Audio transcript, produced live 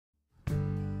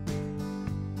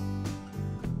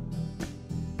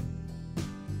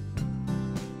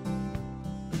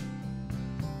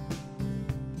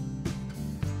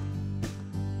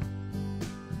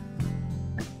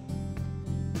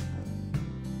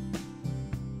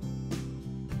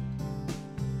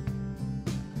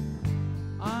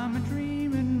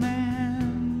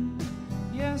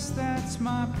guess that's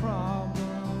my problem.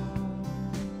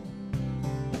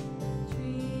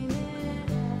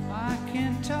 I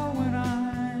can't tell when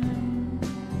I'm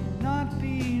not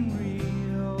being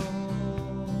real.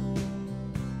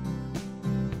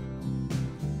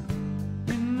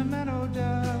 In the meadow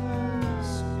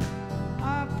dusk,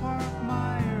 I park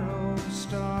my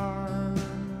Aerostar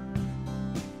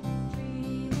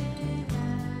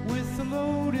with a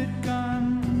loaded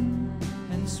gun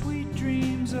and sweet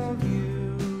dreams of you.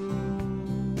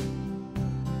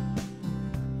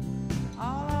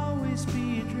 I'll always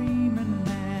be a dreaming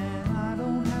man. I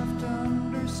don't have to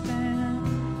understand.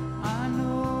 I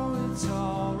know it's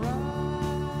alright.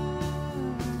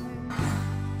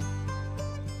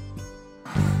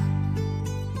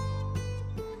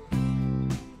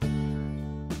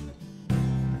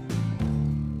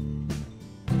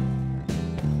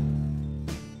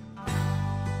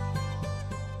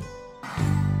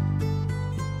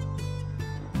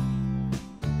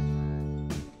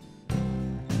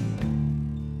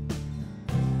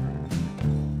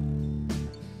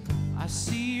 I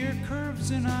see your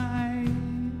curves and I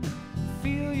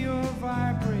feel your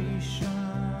vibration.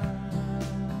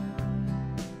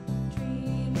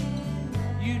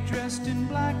 You dressed in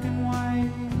black and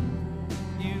white,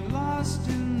 you lost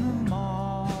in the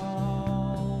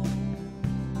mall.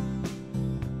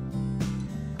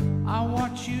 I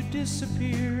watch you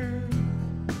disappear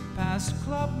past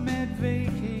Club Med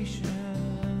vacation.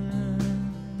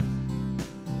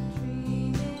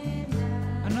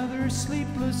 Another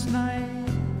sleepless night,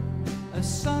 a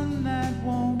sun that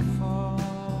won't fall.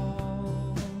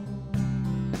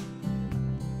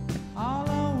 I'll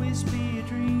always be a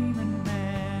dreaming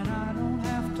man. I don't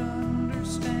have to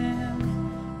understand.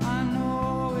 I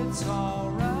know it's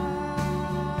alright.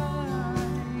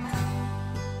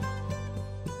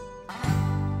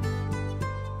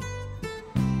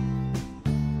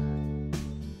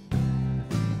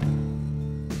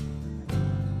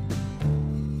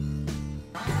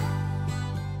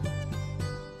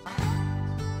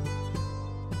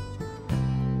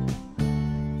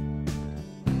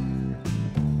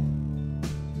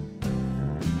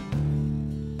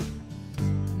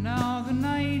 Now the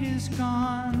night is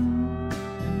gone,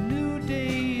 a new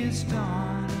day is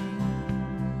dawning.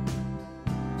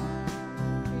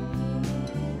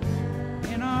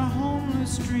 In our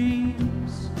homeless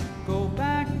dreams, go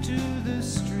back to the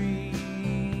street.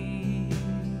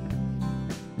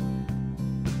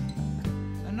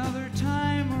 Another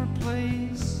time or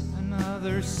place,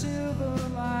 another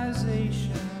civilization.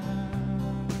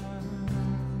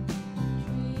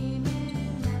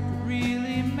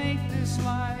 Really make this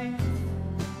life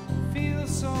feel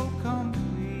so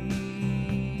complete.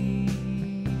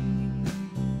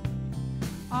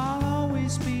 I'll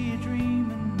always be a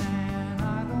dreaming man.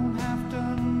 I don't have to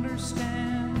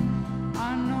understand.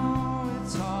 I know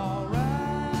it's alright.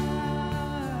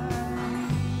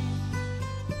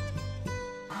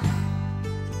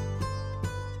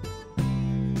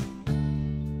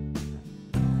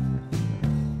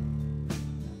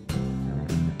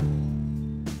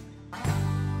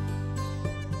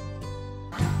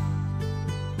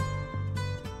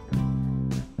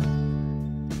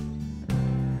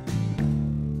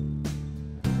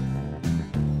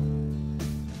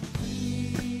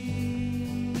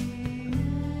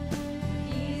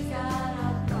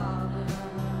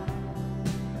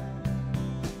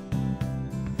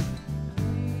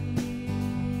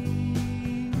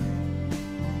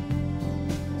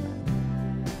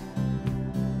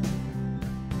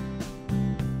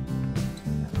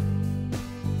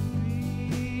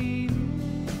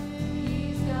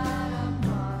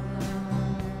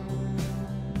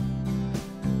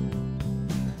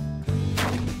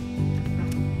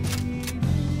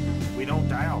 We don't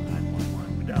dial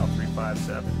 911, we dial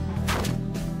 357.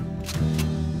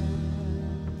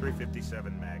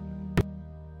 357 Mag.